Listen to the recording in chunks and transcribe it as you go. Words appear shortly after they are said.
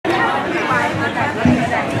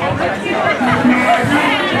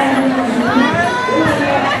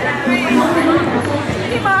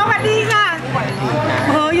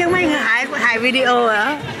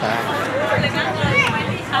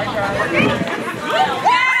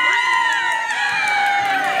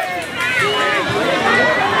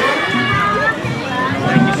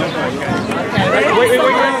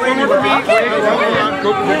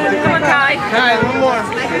Come on, Kai. Kai, one more.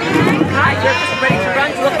 Kai, just ready to run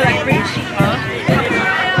to look for that green sheep, huh?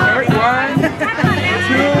 1, 2,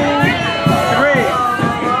 3.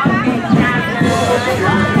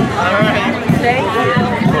 Alright. Thank you.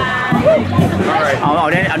 Alright. เอา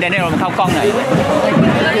เดนนี่เราเข้ากล้องหน่อย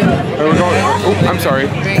We're going. Oh, I'm sorry.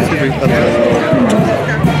 Excuse me.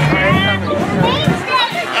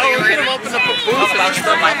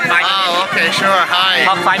 Oh, okay, sure. Hi.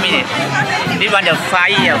 Top 5 minutes. This one the 5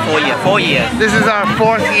 year, 4 year, 4 years. This is our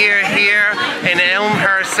 4th year here in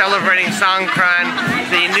Elmhurst celebrating Songran,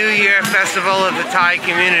 the New Year festival of the Thai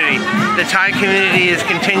community. The Thai community is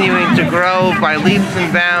continuing to grow by leaps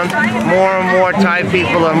and bounds. More and more Thai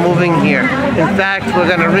people are moving here. In fact, we're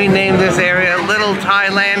going to rename this area Little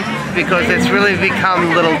Thailand because it's really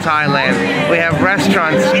become Little Thailand. We have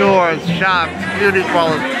restaurants, stores, shops, beauty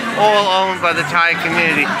parlors, all owned by the Thai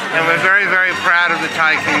community, and we're very, very proud of the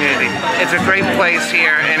Thai community. It's a great place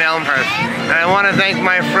here in Elmhurst, and I want to thank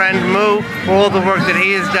my friend Mu for all the work that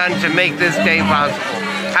he has done to make this day possible.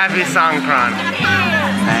 Happy Songkran.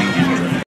 Thank you.